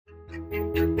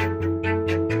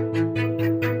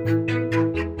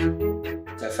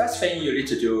thing you need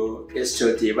to do is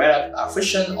to develop a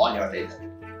vision on your data.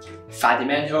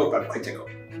 Fundamental but critical.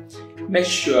 Make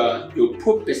sure you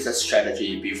put business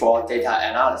strategy before data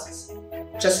analysis.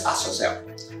 Just ask yourself,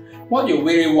 what you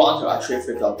really want to achieve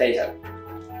with your data.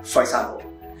 For example,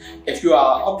 if you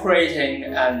are operating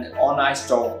an online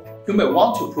store, you may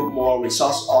want to put more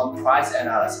resource on price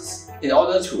analysis in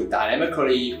order to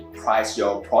dynamically price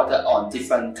your product on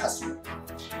different customers.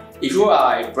 If you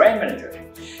are a brand manager,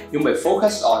 you may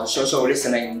focus on social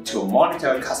listening to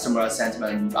monitor customer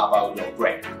sentiment about your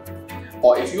brand.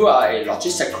 Or if you are a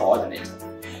logistics coordinator,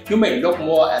 you may look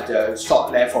more at the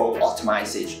stock level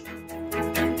optimization.